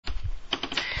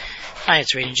Hi,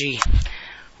 it's Raina G.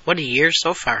 What a year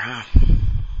so far, huh?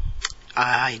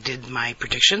 I did my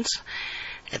predictions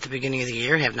at the beginning of the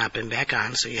year, have not been back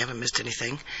on, so you haven't missed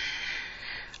anything.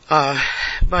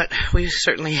 But we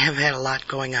certainly have had a lot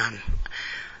going on.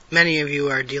 Many of you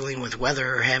are dealing with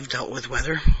weather or have dealt with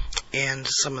weather, and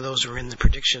some of those are in the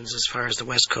predictions as far as the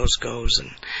West Coast goes, and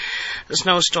the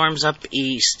snowstorms up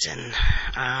east, and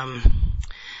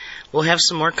we'll have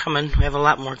some more coming. We have a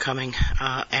lot more coming,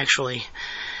 actually.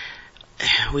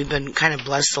 We've been kind of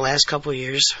blessed the last couple of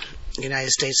years. The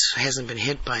United States hasn't been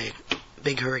hit by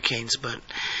big hurricanes, but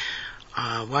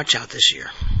watch out this year.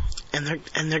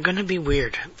 And they're going to be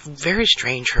weird, very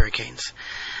strange hurricanes.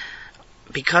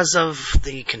 Because of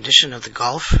the condition of the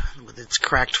Gulf, with its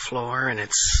cracked floor and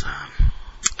its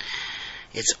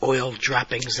oil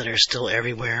droppings that are still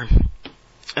everywhere,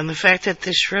 and the fact that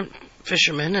the shrimp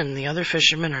fishermen and the other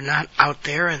fishermen are not out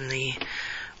there, and the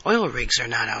oil rigs are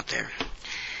not out there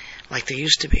like they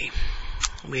used to be.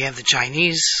 We have the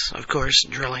Chinese, of course,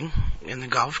 drilling in the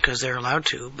Gulf because they're allowed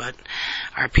to, but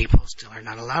our people still are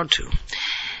not allowed to.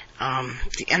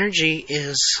 The energy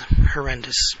is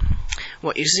horrendous.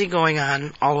 What you see going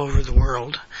on all over the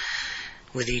world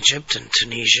with Egypt and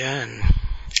Tunisia and,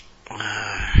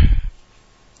 I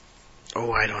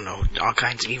don't know, all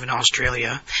kinds, even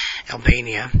Australia,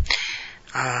 Albania,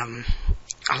 a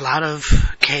lot of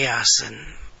chaos and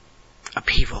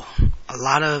upheaval, a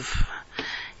lot of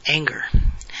anger.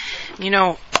 You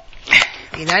know,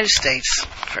 the United States,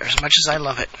 for as much as I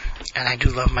love it, and I do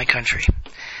love my country,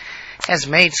 has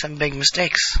made some big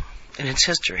mistakes in its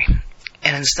history.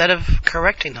 And instead of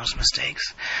correcting those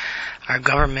mistakes, our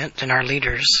government and our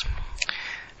leaders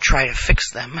try to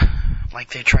fix them,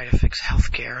 like they try to fix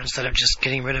healthcare instead of just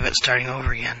getting rid of it and starting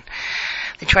over again.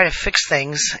 They try to fix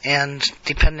things, and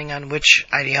depending on which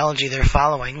ideology they're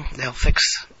following, they'll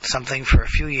fix something for a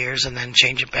few years and then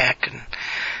change it back and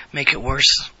make it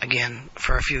worse again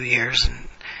for a few years and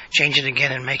change it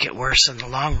again and make it worse in the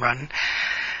long run.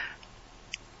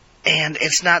 And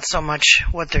it's not so much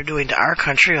what they're doing to our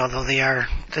country, although they are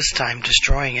this time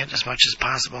destroying it as much as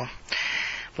possible,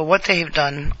 but what they have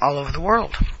done all over the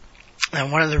world.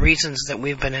 And one of the reasons that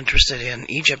we've been interested in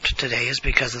Egypt today is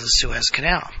because of the Suez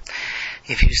Canal.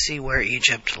 If you see where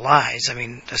Egypt lies, I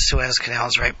mean, the Suez Canal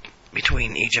is right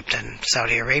between Egypt and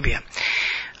Saudi Arabia.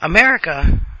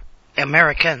 Americans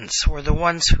were the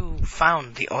ones who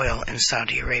found the oil in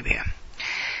Saudi Arabia.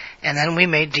 And then we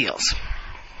made deals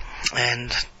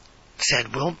and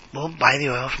said, we'll buy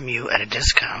the oil from you at a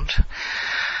discount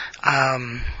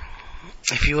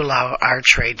if you allow our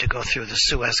trade to go through the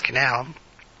Suez Canal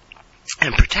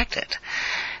and protect it.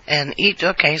 And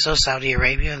so Saudi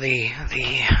Arabia, the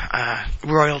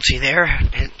royalty there,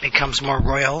 it becomes more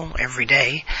royal every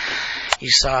day. You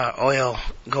saw oil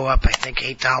go up, I think,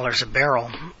 $8 a barrel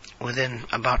within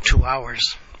about 2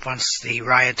 hours once the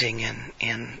rioting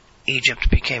in Egypt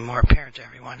became more apparent to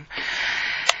everyone.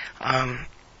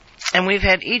 And we've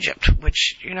had Egypt,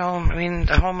 which,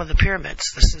 the home of the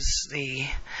pyramids. This is the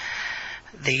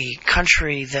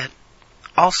country that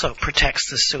also protects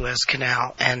the Suez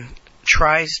Canal and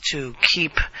tries to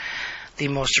keep the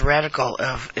most radical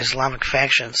of Islamic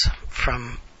factions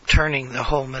from turning the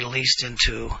whole Middle East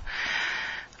into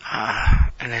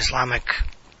an Islamic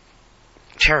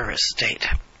terrorist state.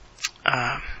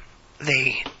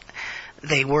 They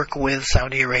work with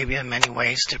Saudi Arabia in many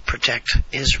ways to protect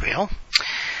Israel.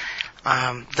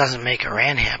 Doesn't make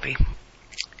Iran happy,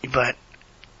 but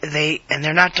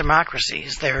they're not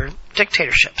democracies, they're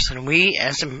dictatorships, and we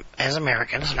as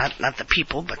Americans, not the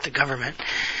people but the government,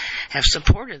 have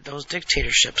supported those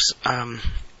dictatorships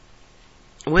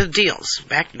with deals,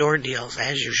 backdoor deals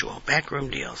as usual, backroom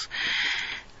deals,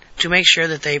 to make sure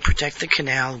that they protect the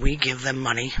canal. We give them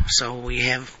money, so we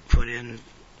have put in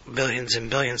billions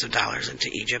and billions of dollars into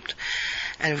Egypt.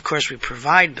 And of course we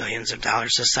provide billions of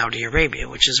dollars to Saudi Arabia,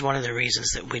 which is one of the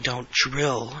reasons that we don't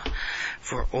drill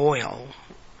for oil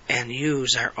and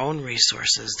use our own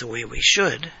resources the way we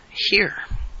should here.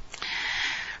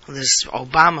 This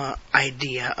Obama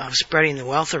idea of spreading the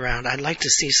wealth around, I'd like to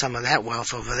see some of that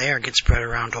wealth over there get spread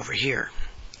around over here,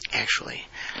 actually.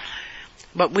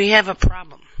 But we have a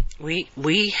problem.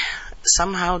 We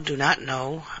somehow do not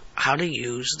know how to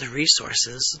use the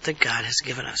resources that God has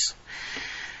given us.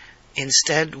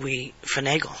 Instead, we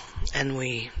finagle and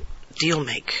we deal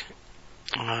make.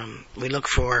 We look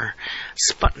for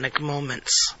Sputnik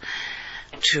moments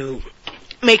to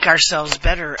make ourselves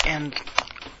better, and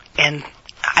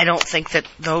I don't think that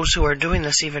those who are doing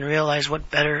this even realize what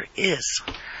better is.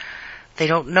 They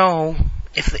don't know.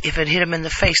 If it hit them in the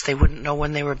face, they wouldn't know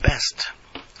when they were best.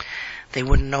 They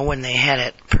wouldn't know when they had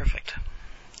it perfect.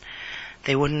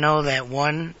 They wouldn't know that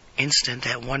one instant,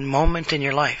 that one moment in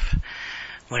your life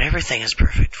when everything is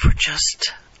perfect for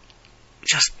just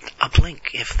a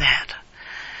blink, if that.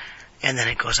 And then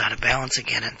it goes out of balance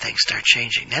again and things start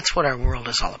changing. That's what our world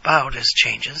is all about, is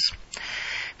changes.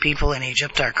 People in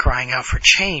Egypt are crying out for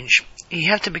change.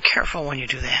 You have to be careful when you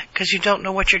do that, because you don't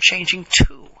know what you're changing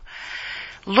to.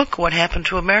 Look what happened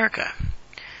to America.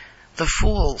 The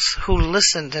fools who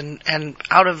listened and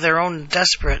out of their own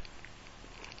desperate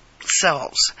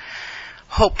selves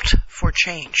hoped for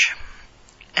change.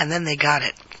 And then they got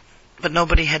it. But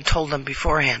nobody had told them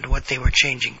beforehand what they were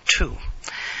changing to.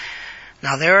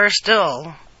 Now there are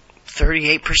still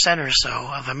 38% or so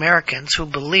of Americans who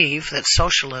believe that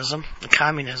socialism,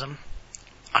 communism,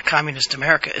 a communist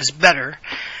America is better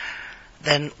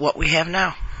than what we have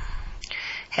now.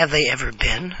 Have they ever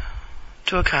been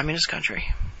to a communist country?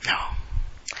 No.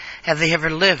 Have they ever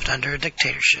lived under a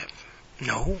dictatorship?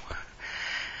 No.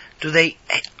 Do they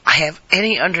have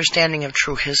any understanding of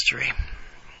true history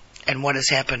and what has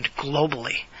happened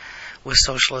globally with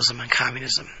socialism and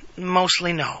communism?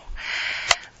 Mostly no.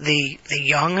 The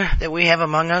young that we have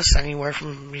among us, anywhere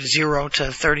from 0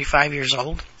 to 35 years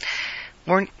old,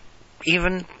 weren't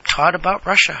even taught about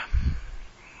Russia.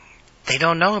 They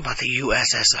don't know about the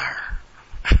USSR.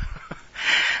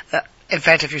 In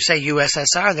fact, if you say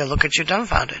USSR, they'll look at you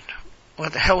dumbfounded.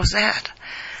 What the hell was that?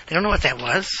 They don't know what that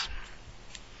was.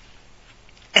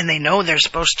 And they know they're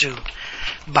supposed to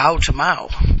bow to Mao.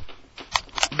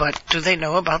 But do they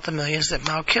know about the millions that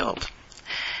Mao killed?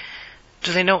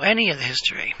 Do they know any of the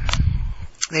history?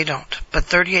 They don't. But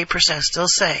 38% still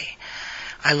say,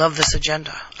 I love this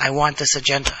agenda. I want this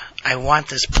agenda. I want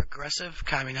this progressive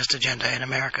communist agenda in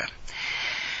America.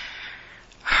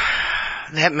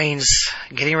 That means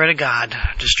getting rid of God,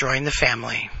 destroying the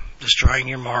family, destroying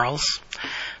your morals,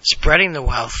 spreading the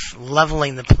wealth,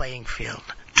 leveling the playing field,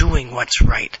 doing what's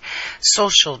right.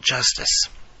 Social justice,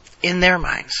 in their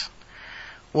minds.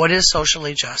 What is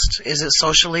socially just? Is it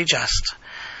socially just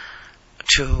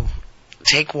to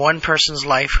take one person's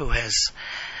life who has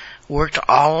worked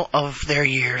all of their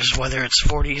years, whether it's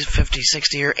 40, 50,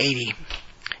 60, or 80,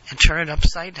 and turn it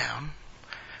upside down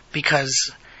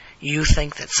because you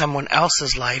think that someone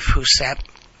else's life who sat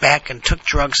back and took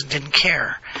drugs and didn't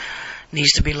care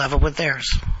needs to be leveled with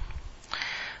theirs?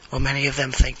 Well, many of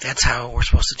them think that's how we're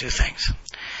supposed to do things.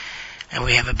 And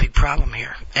we have a big problem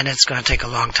here, and it's going to take a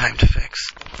long time to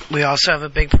fix. We also have a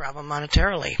big problem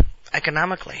monetarily,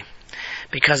 economically,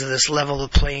 because of this level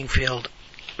of playing field,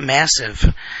 massive,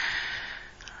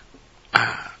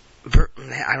 I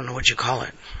don't know what you call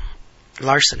it,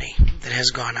 larceny that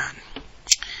has gone on,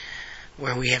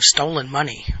 where we have stolen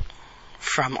money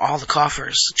from all the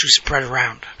coffers to spread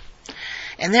around.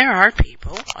 And there are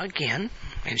people, again,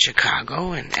 in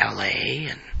Chicago and LA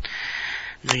and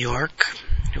New York,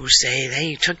 who say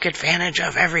they took advantage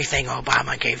of everything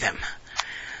Obama gave them.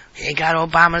 They got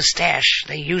Obama's stash.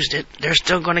 They used it. They're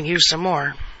still going to use some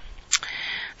more.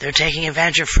 They're taking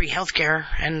advantage of free health care,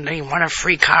 and they want a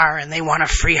free car, and they want a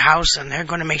free house, and they're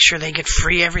going to make sure they get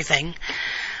free everything.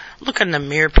 Look in the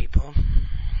mirror, people.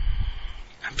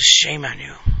 Shame on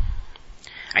you.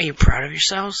 Are you proud of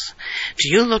yourselves? Do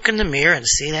you look in the mirror and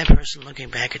see that person looking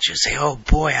back at you and say, oh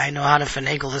boy, I know how to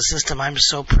finagle the system. I'm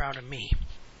so proud of me.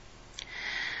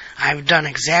 I've done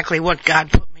exactly what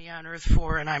God put me on earth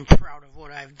for, and I'm proud of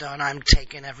what I've done. I'm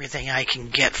taking everything I can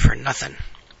get for nothing.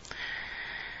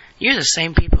 You're the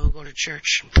same people who go to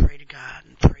church and pray to God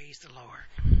and praise the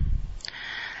Lord.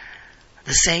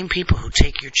 The same people who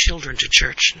take your children to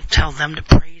church and tell them to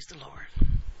praise the Lord.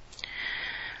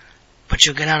 But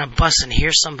you'll get on a bus and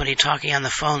hear somebody talking on the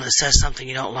phone that says something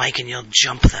you don't like, and you'll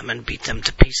jump them and beat them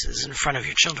to pieces in front of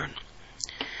your children.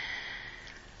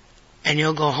 And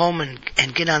you'll go home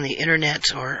and get on the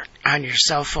internet or on your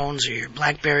cell phones or your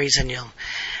Blackberries, and you'll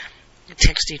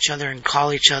text each other and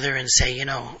call each other and say,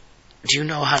 do you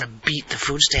know how to beat the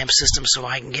food stamp system so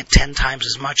I can get 10 times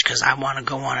as much because I want to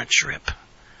go on a trip?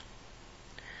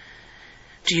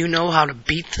 Do you know how to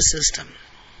beat the system?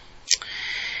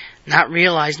 Not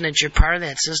realizing that you're part of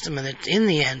that system and that in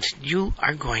the end you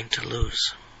are going to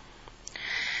lose.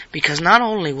 Because not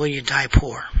only will you die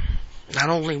poor, not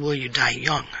only will you die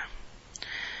young,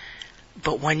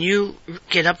 but when you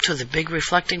get up to the big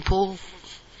reflecting pool,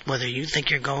 whether you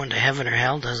think you're going to heaven or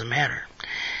hell, doesn't matter.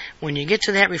 When you get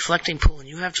to that reflecting pool and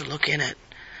you have to look in it,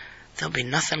 there'll be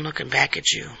nothing looking back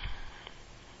at you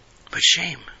but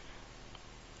shame.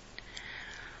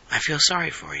 I feel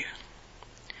sorry for you.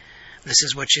 This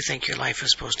is what you think your life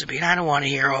is supposed to be. And I don't want to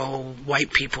hear, oh,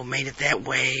 white people made it that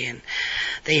way, and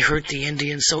they hurt the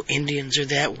Indians, so Indians are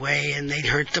that way, and they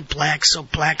hurt the blacks, so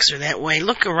blacks are that way.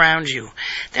 Look around you.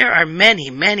 There are many,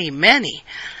 many, many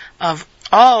of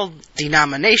all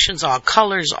denominations, all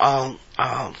colors, all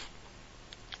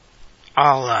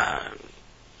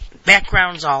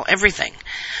backgrounds, all everything,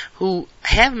 who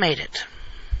have made it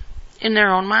in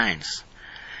their own minds.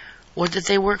 What did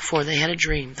they work for? They had a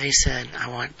dream. They said, I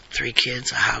want 3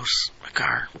 kids, a house, a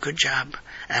car, a good job,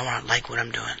 and I want to like what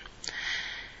I'm doing.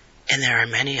 And there are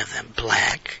many of them,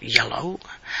 black, yellow,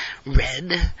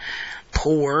 red,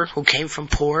 poor, who came from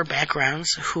poor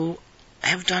backgrounds, who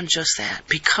have done just that,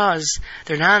 because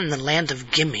they're not in the land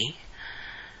of gimme.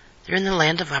 They're in the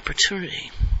land of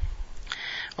opportunity.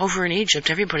 Over in Egypt,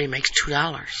 everybody makes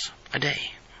 $2 a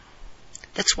day.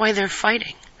 That's why they're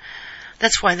fighting.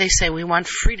 That's why they say we want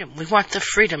freedom. We want the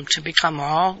freedom to become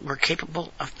all we're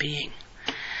capable of being.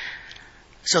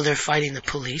 So they're fighting the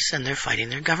police and they're fighting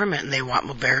their government, and they want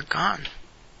Mubarak gone.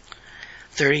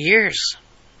 30 years.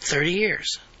 30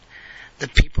 years. The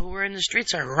people who are in the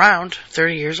streets are around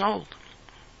 30 years old,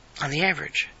 on the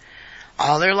average.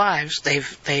 All their lives,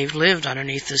 they've lived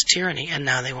underneath this tyranny, and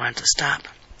now they want to stop.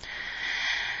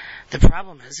 The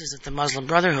problem is that the Muslim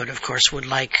Brotherhood, of course, would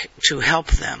like to help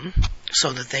them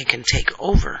so that they can take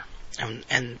over.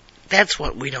 And that's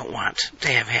what we don't want to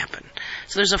have happen.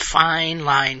 So there's a fine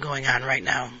line going on right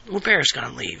now. Mubarak's going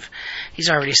to leave. He's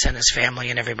already sent his family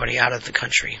and everybody out of the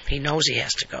country. He knows he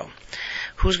has to go.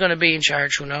 Who's going to be in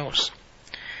charge? Who knows?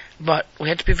 But we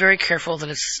have to be very careful that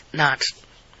it's not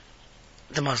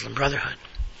the Muslim Brotherhood.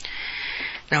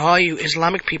 Now, all you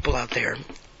Islamic people out there,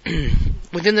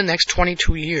 within the next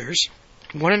 22 years,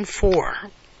 1 in 4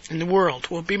 in the world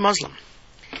will be Muslim.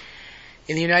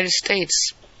 In the United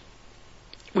States,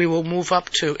 we will move up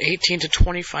to 18 to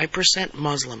 25%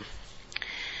 Muslim.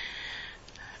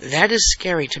 That is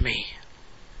scary to me.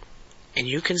 And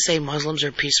you can say Muslims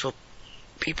are peaceful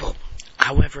people.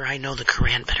 However, I know the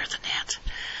Quran better than that.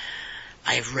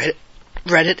 I have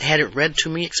read it, had it read to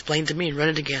me, explained to me, and read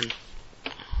it again.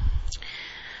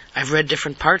 I've read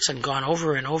different parts and gone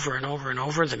over and over and over and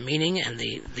over the meaning and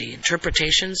the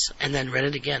interpretations, and then read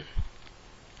it again.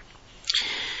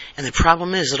 And the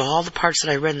problem is that all the parts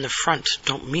that I read in the front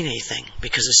don't mean anything,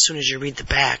 because as soon as you read the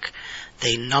back,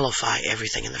 they nullify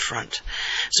everything in the front.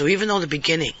 So even though the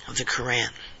beginning of the Quran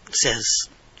says,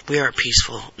 we are a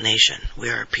peaceful nation, we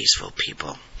are a peaceful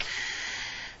people,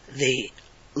 the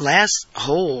last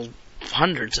whole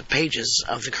hundreds of pages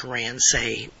of the Quran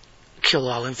say, kill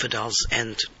all infidels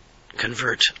and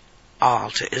convert all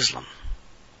to Islam.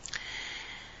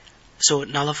 So it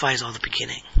nullifies all the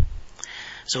beginning.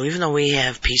 So even though we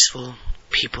have peaceful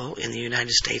people in the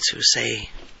United States who say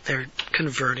they're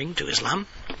converting to Islam,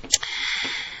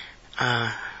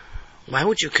 why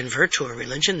would you convert to a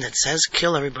religion that says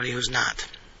kill everybody who's not?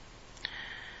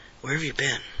 Where have you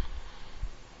been?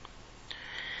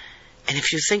 And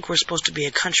if you think we're supposed to be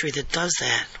a country that does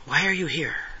that, why are you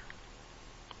here?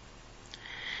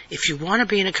 If you want to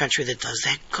be in a country that does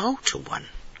that, go to one.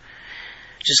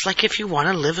 Just like if you want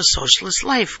to live a socialist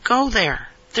life, go there.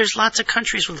 There's lots of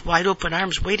countries with wide open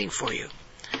arms waiting for you.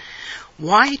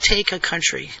 Why take a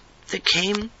country that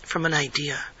came from an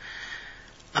idea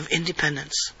of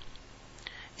independence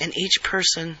and each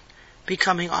person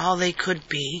becoming all they could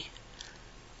be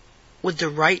with the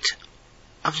right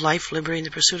of life, liberty, and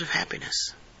the pursuit of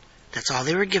happiness? That's all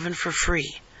they were given for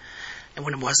free. And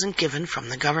when it wasn't given from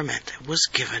the government, it was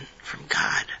given from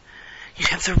God. You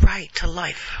have the right to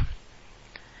life.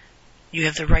 You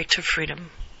have the right to freedom.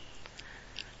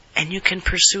 And you can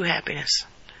pursue happiness.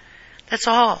 That's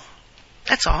all.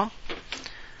 That's all.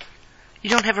 You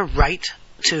don't have a right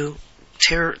to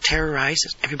terrorize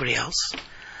everybody else.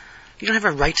 You don't have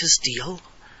a right to steal,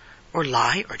 or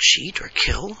lie, or cheat, or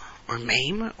kill, or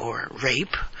maim, or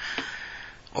rape,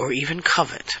 or even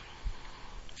covet.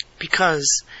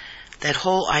 Because that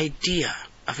whole idea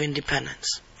of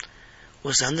independence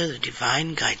was under the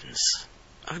divine guidance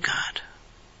of God.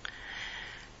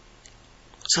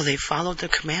 So they followed the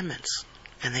commandments,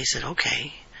 and they said,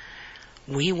 okay,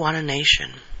 we want a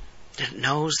nation that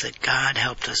knows that God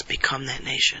helped us become that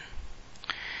nation.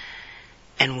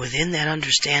 And within that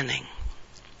understanding,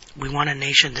 we want a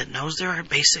nation that knows there are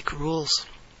basic rules,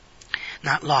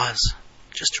 not laws,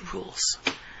 just rules.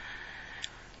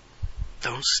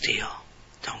 Don't steal.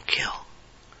 Don't kill.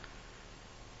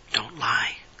 Don't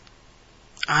lie.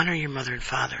 Honor your mother and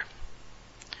father.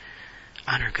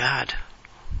 Honor God.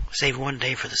 Save one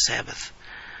day for the Sabbath.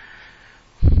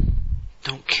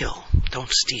 Don't kill. Don't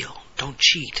steal. Don't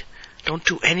cheat. Don't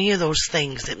do any of those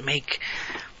things that make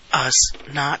us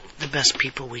not the best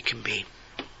people we can be.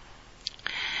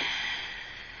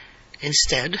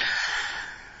 Instead,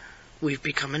 we've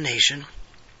become a nation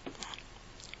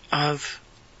of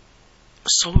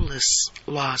soulless,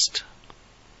 lost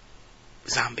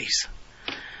zombies.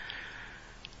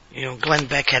 You know, Glenn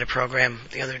Beck had a program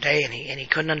the other day, and he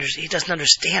couldn't he doesn't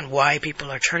understand why people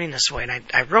are turning this way. And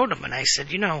I wrote him, and I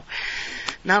said, you know,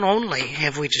 not only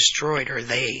have we destroyed, or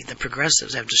the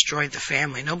progressives have destroyed the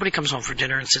family. Nobody comes home for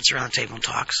dinner and sits around the table and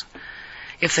talks.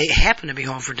 If they happen to be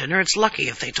home for dinner, it's lucky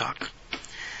if they talk.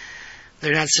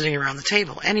 They're not sitting around the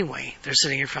table anyway. They're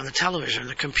sitting in front of the television or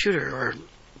the computer or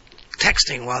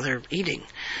texting while they're eating.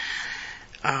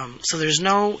 So there's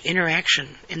no interaction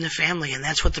in the family, and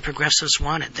that's what the progressives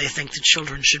wanted. They think that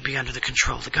children should be under the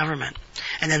control of the government.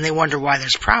 And then they wonder why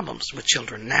there's problems with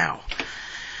children now.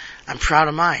 I'm proud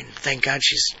of mine. Thank God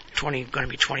she's going to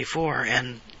be 24,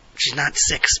 and she's not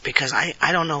 6, because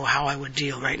I don't know how I would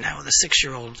deal right now with a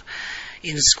 6-year-old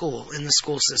in school, in the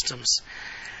school systems,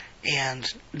 and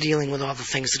dealing with all the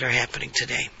things that are happening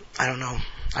today. I don't know.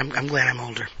 I'm glad I'm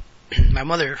older. My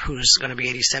mother, who's going to be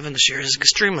 87 this year, is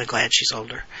extremely glad she's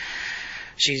older.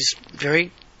 She's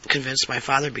very convinced my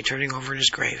father would be turning over in his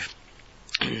grave.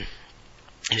 He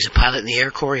was a pilot in the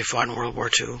Air Corps. He fought in World War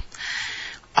II.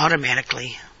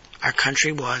 Automatically, our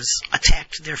country was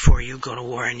attacked. Therefore, you go to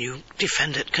war and you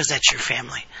defend it because that's your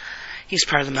family. He's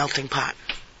part of the melting pot.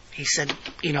 He said,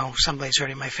 you know, somebody's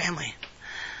hurting my family.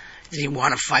 Did he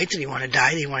want to fight? Did he want to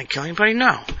die? Did he want to kill anybody?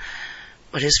 No.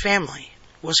 But his family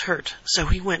was hurt, so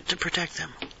he went to protect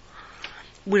them.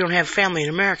 We don't have family in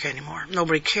America anymore.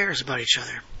 Nobody cares about each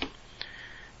other.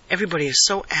 Everybody is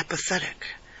so apathetic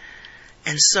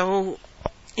and so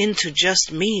into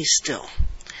just me still.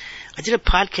 I did a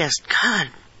podcast, God,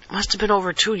 must have been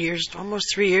over 2 years,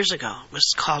 almost 3 years ago. It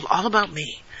was called All About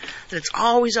Me. That it's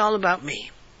always all about me.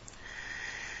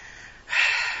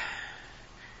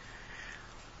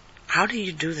 How do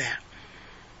you do that?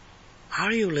 How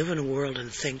do you live in a world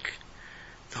and think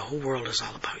the whole world is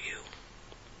all about you?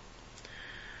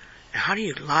 And how do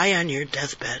you lie on your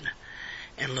deathbed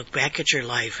and look back at your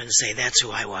life and say, that's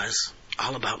who I was,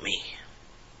 all about me?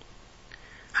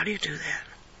 How do you do that?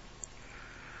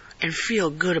 And feel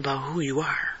good about who you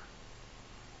are?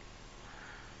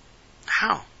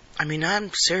 How? I mean,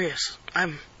 I'm serious.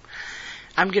 I'm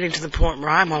getting to the point where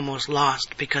I'm almost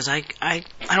lost because I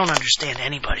don't understand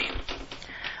anybody.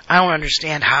 I don't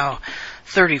understand how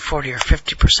 30, 40, or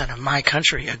 50% of my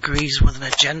country agrees with an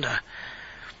agenda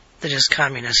that is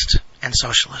communist and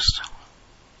socialist,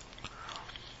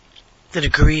 that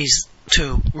agrees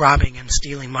to robbing and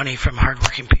stealing money from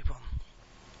hardworking people,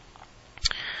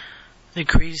 that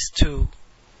agrees to,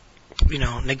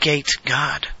 negate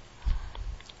God,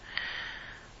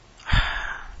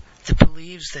 that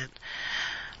believes that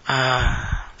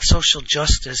social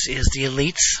justice is the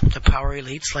elites, the power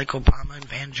elites like Obama and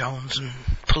Van Jones and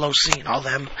Pelosi and all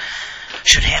them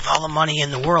should have all the money in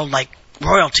the world like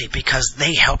royalty because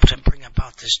they helped to bring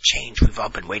about this change we've all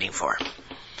been waiting for.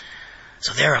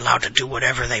 So they're allowed to do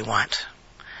whatever they want.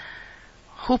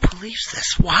 Who believes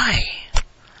this? Why?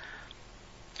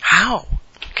 How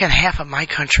can half of my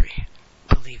country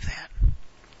believe that?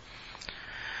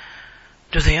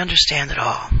 Do they understand it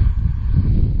all?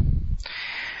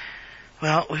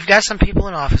 Well, we've got some people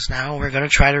in office now. We're going to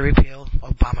try to repeal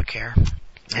Obamacare.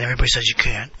 And everybody says you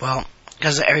can't. Well,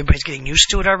 because everybody's getting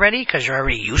used to it already, because you're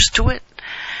already used to it.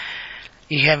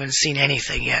 You haven't seen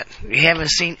anything yet. You haven't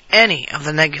seen any of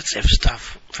the negative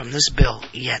stuff from this bill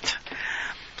yet.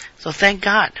 So thank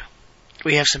God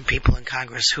we have some people in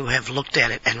Congress who have looked at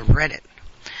it and read it.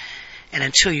 And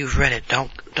until you've read it,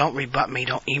 don't rebut me,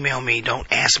 don't email me, don't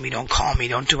ask me, don't call me,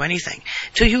 don't do anything.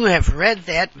 Till you have read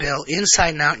that bill inside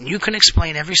and out and you can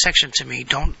explain every section to me,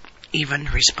 don't even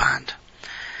respond.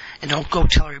 And don't go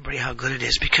tell everybody how good it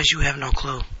is because you have no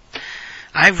clue.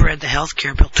 I've read the health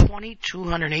care bill,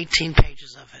 2,218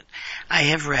 pages of it. I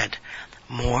have read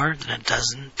more than a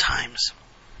dozen times.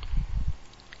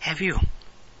 Have you?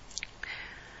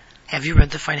 Have you read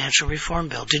the financial reform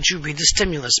bill? Did you read the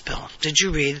stimulus bill? Did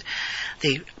you read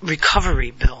the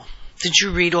recovery bill? Did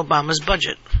you read Obama's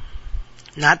budget?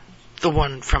 Not the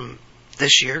one from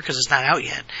this year, because it's not out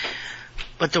yet,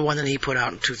 but the one that he put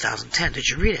out in 2010. Did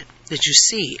you read it? Did you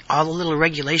see all the little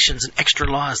regulations and extra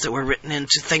laws that were written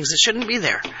into things that shouldn't be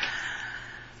there?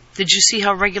 Did you see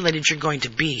how regulated you're going to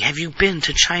be? Have you been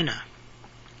to China?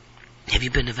 Have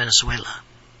you been to Venezuela?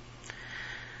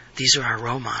 These are our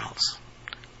role models.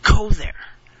 Go there.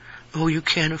 Oh, you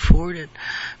can't afford it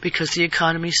because the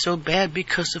economy's so bad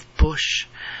because of Bush.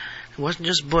 It wasn't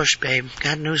just Bush, babe.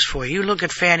 Got news for you. You look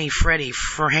at Fannie, Freddie,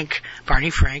 Frank,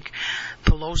 Barney Frank,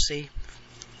 Pelosi,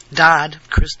 Dodd,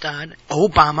 Chris Dodd,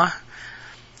 Obama,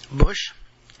 Bush.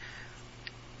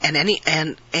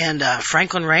 and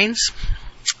Franklin Raines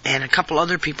and a couple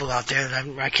other people out there that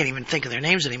I can't even think of their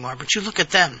names anymore, but you look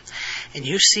at them and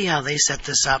you see how they set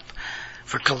this up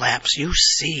for collapse. You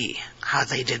see how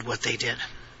they did what they did,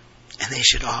 and they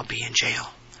should all be in jail.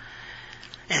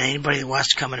 And anybody that wants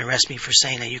to come and arrest me for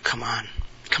saying that, you come on,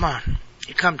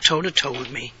 you come toe to toe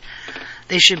with me.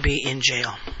 They should be in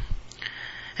jail.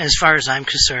 And as far as I'm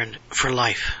concerned, for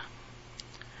life.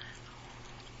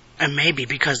 And maybe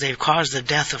because they've caused the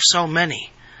death of so many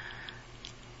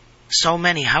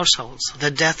households,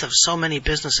 the death of so many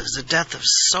businesses, the death of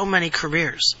so many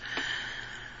careers,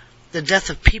 the death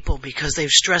of people because they've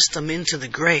stressed them into the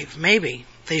grave. Maybe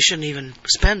they shouldn't even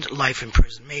spend life in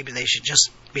prison. Maybe they should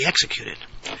just be executed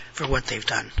for what they've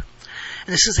done.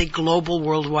 And this is a global,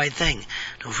 worldwide thing.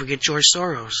 Don't forget George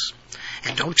Soros.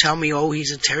 And don't tell me,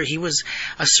 he was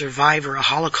a survivor, a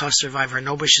Holocaust survivor, and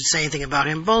nobody should say anything about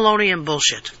him. Baloney and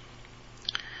bullshit.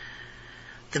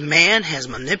 The man has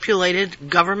manipulated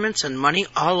governments and money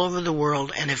all over the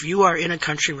world, and if you are in a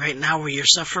country right now where you're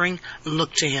suffering,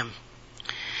 look to him.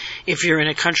 If you're in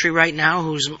a country right now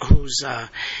whose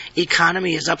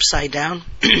economy is upside down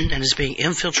and is being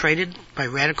infiltrated by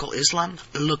radical Islam,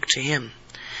 look to him.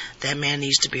 That man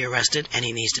needs to be arrested and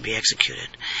he needs to be executed.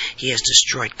 He has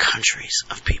destroyed countries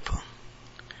of people,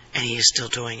 and he is still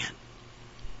doing it.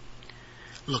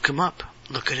 Look him up.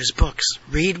 Look at his books.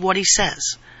 Read what he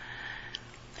says.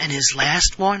 And his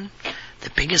last one, the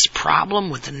biggest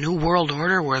problem with the New World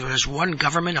Order, where there's one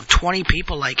government of 20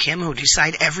 people like him who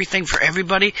decide everything for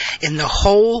everybody in the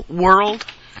whole world,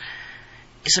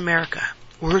 is America.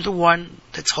 We're the one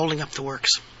that's holding up the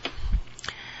works.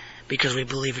 Because we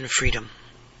believe in freedom.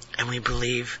 And we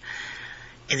believe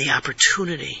in the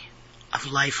opportunity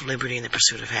of life, liberty, and the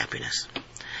pursuit of happiness.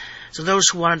 So those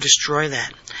who want to destroy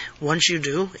that, once you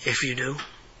do, if you do,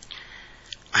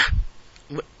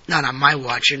 not on my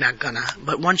watch, you're not gonna,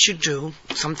 but once you do,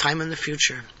 sometime in the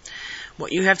future,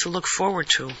 what you have to look forward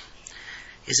to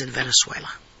is in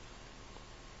Venezuela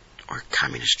or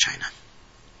communist China.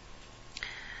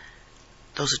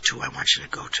 Those are two I want you to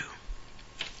go to.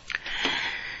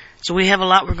 So we have a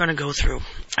lot we're going to go through.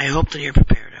 I hope that you're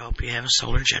prepared. I hope you have a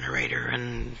solar generator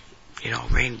and,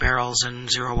 rain barrels and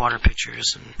zero water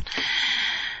pitchers and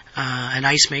an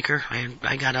ice maker.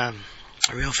 I got a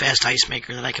real fast ice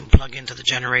maker that I can plug into the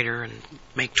generator and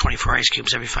make 24 ice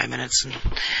cubes every 5 minutes and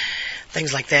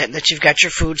things like that. That you've got your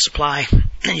food supply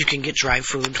and you can get dry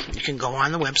food. You can go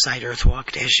on the website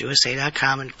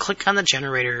earthwalk-usa.com and click on the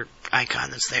generator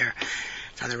icon that's there.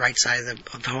 It's on the right side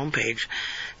of the home page.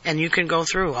 And you can go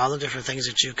through all the different things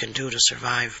that you can do to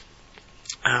survive.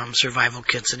 Survival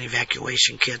kits and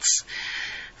evacuation kits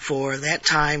for that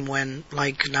time when,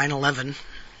 like 9/11,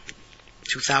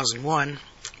 2001,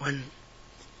 when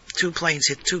 2 planes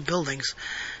hit 2 buildings,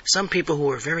 some people who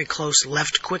were very close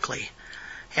left quickly,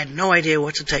 had no idea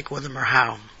what to take with them or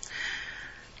how.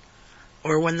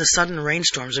 Or when the sudden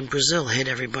rainstorms in Brazil hit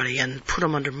everybody and put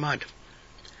them under mud.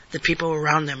 The people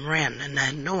around them ran and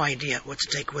had no idea what to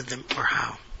take with them or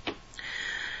how.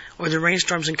 Or the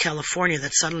rainstorms in California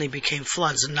that suddenly became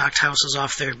floods and knocked houses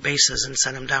off their bases and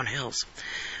sent them down hills.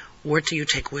 What do you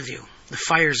take with you? The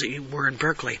fires that you were in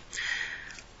Berkeley.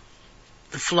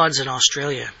 The floods in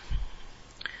Australia.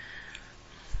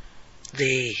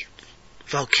 The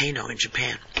volcano in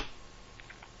Japan,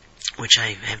 which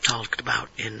I have talked about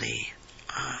in the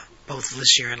both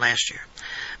this year and last year.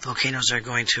 Volcanoes are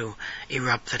going to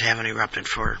erupt that haven't erupted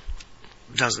for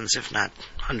dozens, if not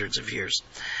hundreds of years.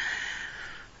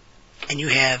 And you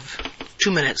have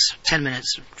 2 minutes, 10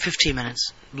 minutes, 15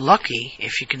 minutes, lucky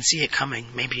if you can see it coming,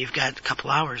 maybe you've got a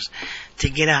couple hours, to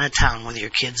get out of town with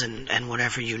your kids and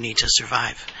whatever you need to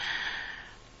survive.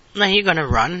 Now you're going to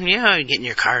run, you get in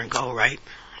your car and go, right?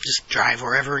 Just drive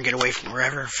wherever and get away from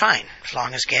wherever, fine. As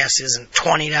long as gas isn't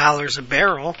 $20 a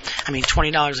barrel,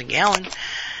 $20 a gallon.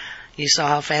 You saw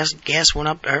how fast gas went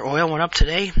up, or oil went up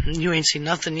today? You ain't seen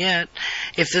nothing yet.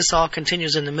 If this all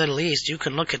continues in the Middle East, you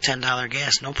can look at $10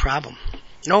 gas, no problem.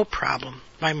 No problem.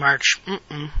 By March,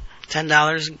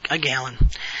 $10 a gallon.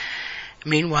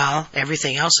 Meanwhile,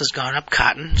 everything else has gone up,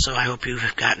 cotton, so I hope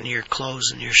you've gotten your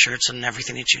clothes and your shirts and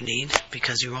everything that you need,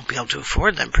 because you won't be able to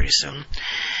afford them pretty soon.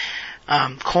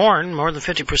 Corn, more than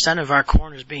 50% of our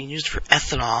corn is being used for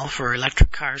ethanol for electric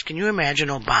cars. Can you imagine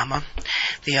Obama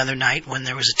the other night when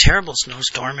there was a terrible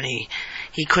snowstorm and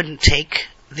he couldn't take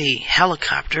the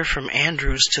helicopter from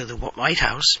Andrews to the White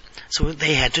House, so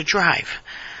they had to drive.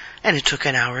 And it took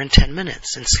an hour and 10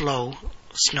 minutes in slow,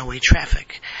 snowy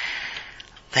traffic.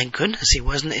 Thank goodness he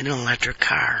wasn't in an electric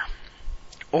car.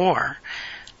 Or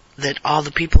that all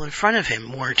the people in front of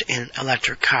him weren't in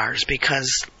electric cars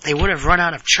because they would have run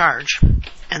out of charge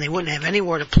and they wouldn't have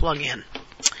anywhere to plug in.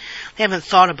 They haven't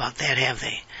thought about that, have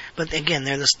they? But again,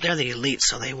 they're the elite,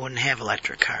 so they wouldn't have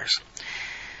electric cars.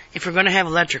 If we're going to have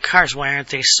electric cars, why aren't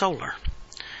they solar?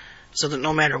 So that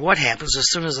no matter what happens, as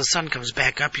soon as the sun comes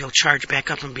back up, you'll charge back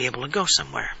up and be able to go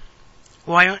somewhere.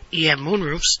 Why don't you have moon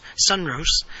roofs, sun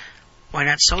roofs? Why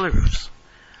not solar roofs?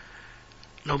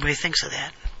 Nobody thinks of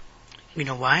that. You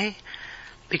know why?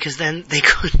 Because then they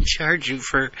couldn't charge you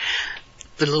for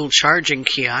the little charging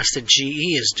kiosk that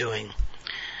GE is doing.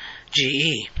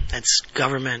 GE, that's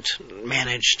government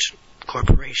managed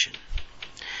corporation.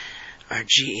 Or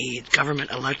GE,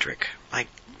 government electric, like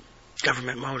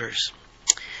government motors.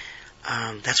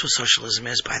 That's what socialism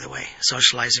is, by the way.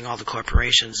 Socializing all the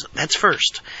corporations. That's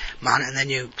first. And then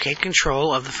you take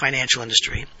control of the financial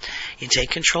industry. You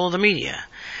take control of the media.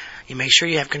 You make sure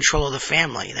you have control of the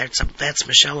family. That's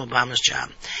Michelle Obama's job.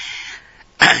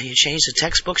 You change the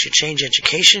textbooks. You change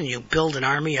education. You build an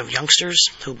army of youngsters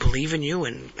who believe in you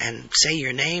and say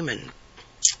your name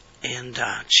and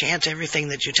chant everything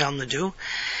that you tell them to do.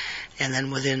 And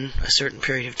then within a certain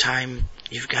period of time,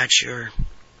 you've got your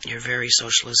very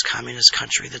socialist, communist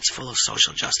country that's full of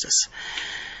social justice.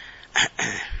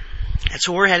 That's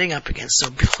what we're heading up against, so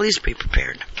please be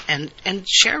prepared. And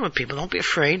share it with people. Don't be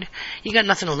afraid. You got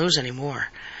nothing to lose anymore.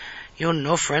 You have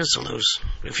no friends to lose.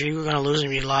 If you were going to lose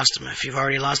them, you lost them. If you've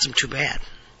already lost them, too bad.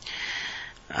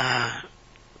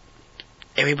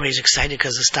 Everybody's excited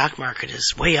because the stock market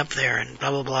is way up there and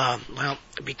blah, blah, blah. Well,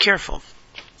 be careful.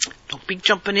 Don't be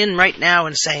jumping in right now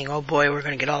and saying, oh boy, we're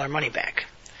going to get all our money back.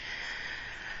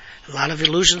 A lot of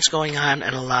illusions going on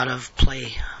and a lot of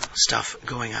play stuff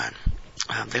going on.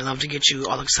 They love to get you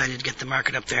all excited to get the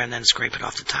market up there and then scrape it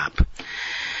off the top.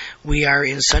 We are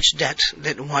in such debt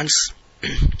that once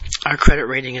our credit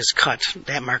rating is cut,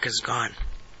 that market's gone.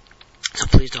 So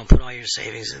please don't put all your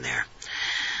savings in there.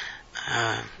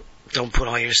 Don't put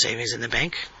all your savings in the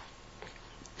bank.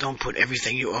 Don't put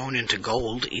everything you own into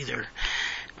gold either.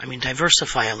 I mean,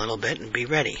 diversify a little bit and be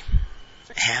ready.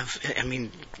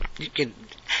 You can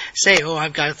say, oh,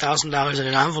 I've got $1,000 in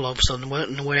an envelope, so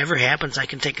whatever happens, I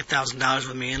can take $1,000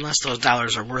 with me, unless those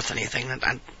dollars are worth anything.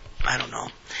 I don't know.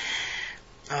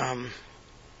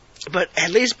 But at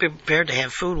least be prepared to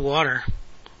have food, water,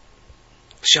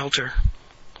 shelter,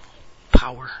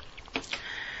 power,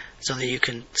 so that you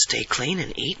can stay clean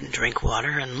and eat and drink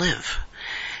water and live.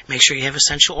 Make sure you have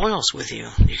essential oils with you.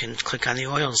 You can click on the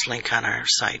oils link on our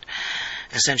site.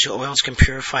 Essential oils can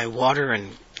purify water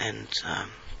and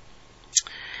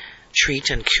treat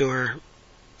and cure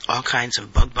all kinds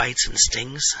of bug bites and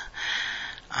stings.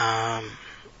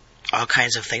 All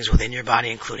kinds of things within your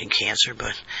body, including cancer,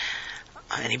 but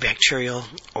any bacterial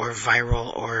or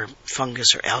viral or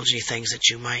fungus or algae things that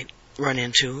you might run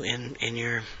into in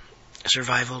your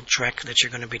survival trek that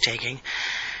you're going to be taking.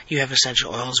 You have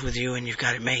essential oils with you and you've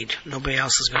got it made. Nobody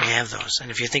else is going to have those.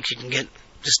 And if you think you can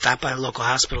just stop by a local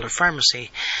hospital or pharmacy,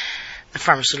 the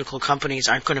pharmaceutical companies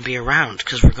aren't going to be around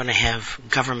because we're going to have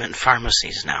government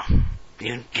pharmacies now.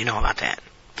 You know about that.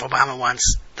 Obama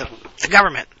wants the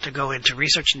government to go into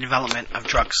research and development of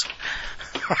drugs.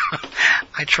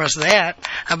 I trust that.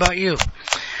 How about you?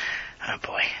 Oh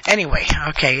boy. Anyway,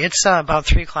 okay, it's about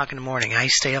 3 o'clock in the morning. I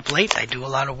stay up late. I do a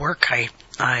lot of work. I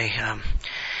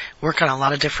work on a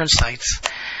lot of different sites.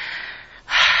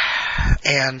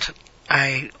 And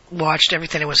I watched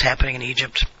everything that was happening in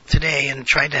Egypt today and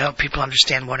tried to help people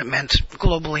understand what it meant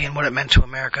globally and what it meant to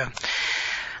America.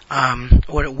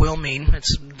 What it will mean.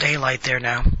 It's daylight there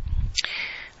now.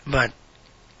 But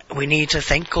we need to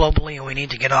think globally and we need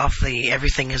to get off the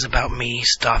everything is about me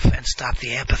stuff and stop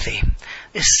the apathy.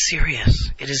 It's serious.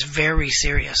 It is very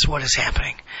serious what is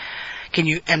happening.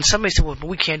 And somebody said, well, but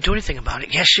we can't do anything about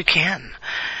it. Yes, you can.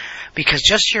 Because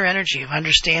just your energy of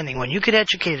understanding, when you get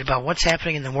educated about what's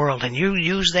happening in the world and you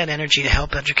use that energy to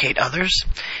help educate others,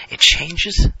 it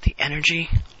changes the energy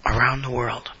around the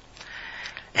world.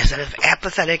 Instead of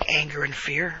apathetic anger and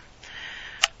fear,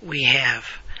 we have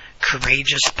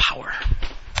courageous power.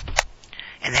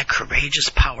 And that courageous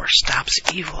power stops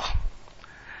evil.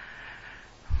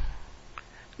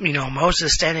 You know,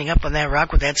 Moses standing up on that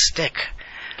rock with that stick.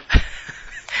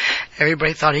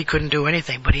 Everybody thought he couldn't do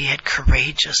anything, but he had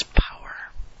courageous power.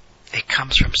 It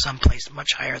comes from someplace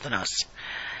much higher than us.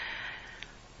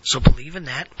 So believe in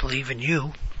that, believe in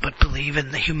you, but believe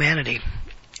in the humanity.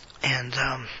 And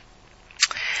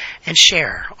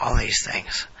share all these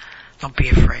things. Don't be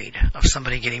afraid of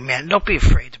somebody getting mad. Don't be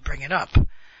afraid to bring it up.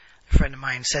 A friend of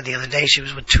mine said the other day she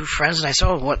was with 2 friends, and I said,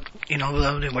 oh, what you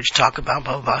talk about,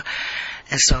 blah, blah, blah.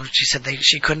 And so she said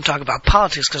she couldn't talk about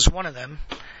politics because one of them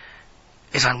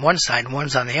is on one side and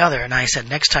one's on the other. And I said,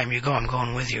 next time you go, I'm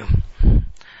going with you.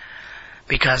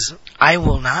 Because I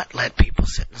will not let people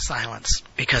sit in silence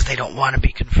because they don't want to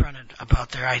be confronted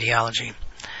about their ideology.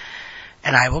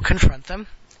 And I will confront them,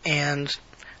 and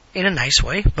in a nice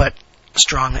way, but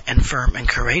strong and firm and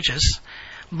courageous,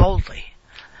 boldly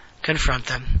confront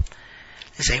them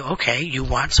and say, okay, you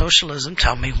want socialism,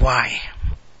 tell me why.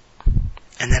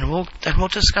 And then we'll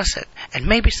discuss it. And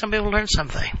maybe somebody will learn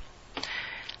something.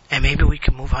 And maybe we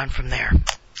can move on from there.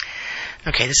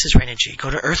 Okay, this is Raina G.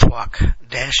 Go to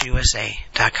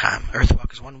earthwalk-usa.com.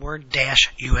 Earthwalk is one word,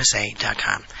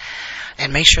 -usa.com.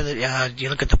 And make sure that you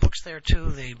look at the books there,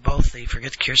 too. Both the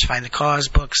Forget the Cures, Find the Cause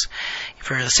books.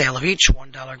 For the sale of each,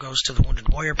 $1 goes to the Wounded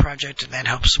Warrior Project, and that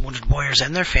helps wounded warriors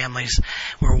and their families.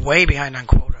 We're way behind on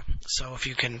quota. So if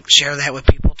you can share that with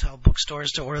people, tell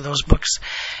bookstores to order those books.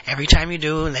 Every time you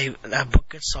do, and a book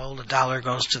gets sold, $1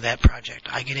 goes to that project.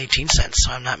 I get 18 cents,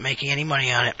 so I'm not making any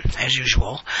money on it, as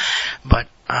usual. But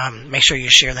make sure you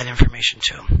share that information,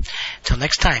 too. Till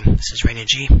next time, this is Raina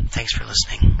G. Thanks for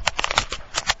listening.